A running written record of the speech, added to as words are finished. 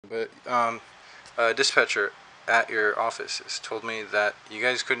But a dispatcher at your offices told me that you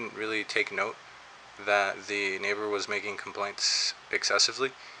guys couldn't really take note that the neighbor was making complaints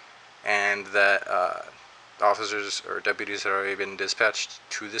excessively, and that officers or deputies had already been dispatched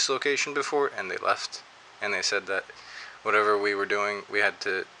to this location before, and they left, and they said that whatever we were doing, we had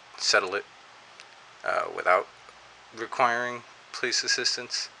to settle it without requiring police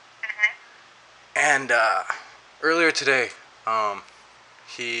assistance. And earlier today, um,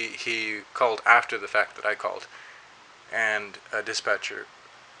 he called after the fact that I called, and a dispatcher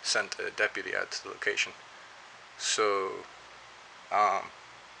sent a deputy out to the location. So, um,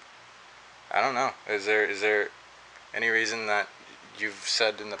 I don't know. Is there any reason that you've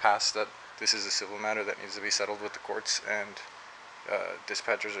said in the past that this is a civil matter that needs to be settled with the courts, and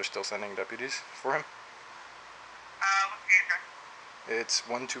dispatchers are still sending deputies for him? What's the address? It's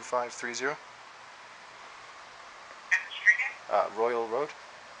 12530 And the street name? Royal Road.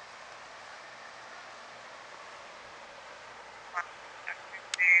 Check to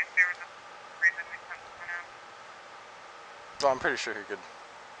see if there was a reason we sent someone out. Well, I'm pretty sure he could.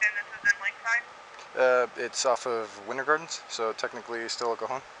 And this is in Lakeside? It's off of Winter Gardens, so technically still a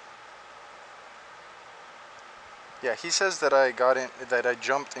Cajon. Yeah, he says that I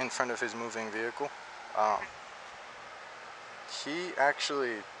jumped in front of his moving vehicle. Um, he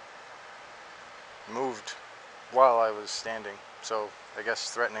actually moved while I was standing, so I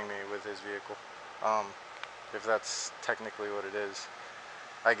guess threatening me with his vehicle. Um, if that's technically what it is.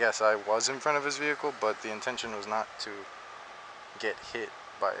 I guess I was in front of his vehicle, but the intention was not to get hit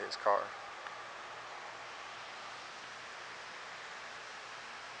by his car.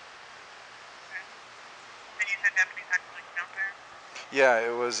 Okay. And you said deputies actually came out there? Yeah,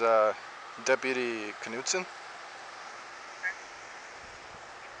 it was Deputy Knutson, Okay.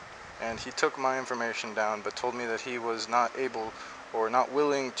 and he took my information down, but told me that he was not able or not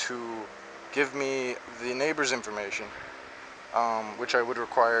willing to give me the neighbor's information, which I would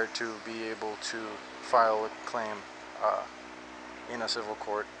require to be able to file a claim uh, in a civil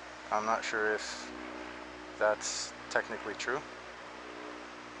court. I'm not sure if that's technically true.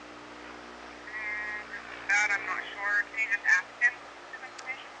 That I'm not sure. Can you just ask him some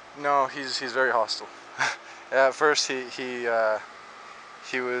information? No, he's very hostile. At first,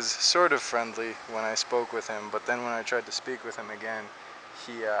 he was sort of friendly when I spoke with him, but then when I tried to speak with him again,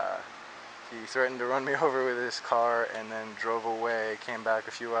 he he threatened to run me over with his car and then drove away. Came back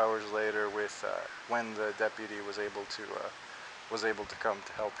a few hours later with when the deputy was able to come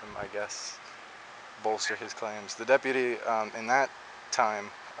to help him, I guess, bolster his claims. The deputy in that time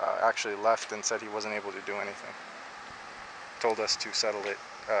actually left and said he wasn't able to do anything. Told us to settle it,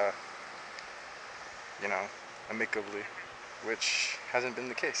 uh, amicably, which hasn't been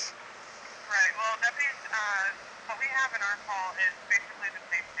the case. Right. Well, deputies, what we have in our call is basically the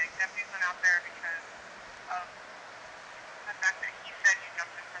same thing. Deputies went out there because of the fact that he said you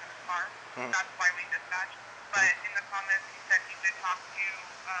jumped in front of his car. Mhm. That's why we dispatched. But in the comments, he said he did talk to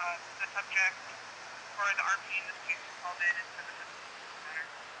the subject, or the RP in this case, who called in and said that this was a civil matter.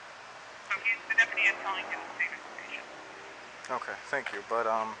 So the deputy is telling him the same information. Okay, thank you. But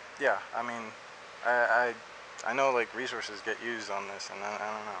yeah, I mean, I I know like resources get used on this, and I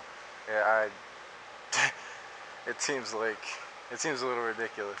don't know. Yeah, it seems like it seems a little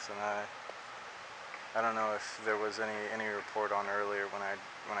ridiculous, and I don't know if there was any report on earlier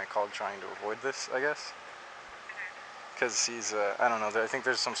when I called trying to avoid this. I guess because he's I don't know. I think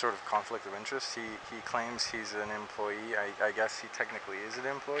there's some sort of conflict of interest. He claims he's an employee. I guess he technically is an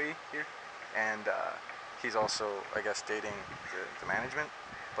employee here, and he's also I guess dating the management,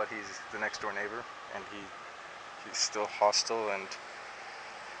 but he's the next door neighbor, and he's still hostile, and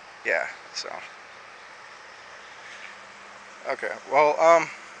yeah. So okay. Well,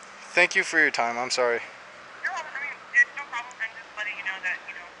 thank you for your time. I'm sorry. No, I mean, it's no problem. I'm just letting you know that,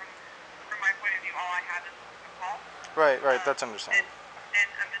 from my point of view, all I have is a call. Right, right. Um, That's and, understandable. and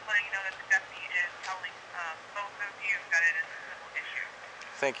I'm just letting you know that the deputy is telling both of you that it is a civil issue.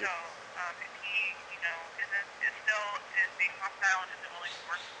 Thank you. So if he, is still is being hostile and isn't willing to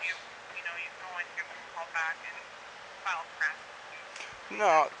work with you, you can always give him a call back and file some harassment suit.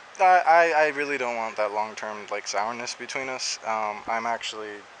 No, I really don't want that long-term like sourness between us. I'm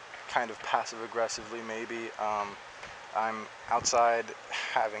actually kind of passive aggressively maybe. I'm outside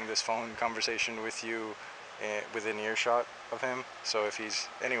having this phone conversation with you within earshot of him. So if he's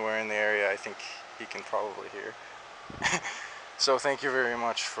anywhere in the area, I think he can probably hear. So thank you very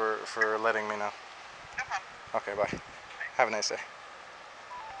much for letting me know. No problem. Okay, bye. Bye. Have a nice day.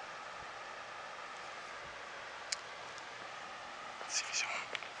 Let's see if he's home.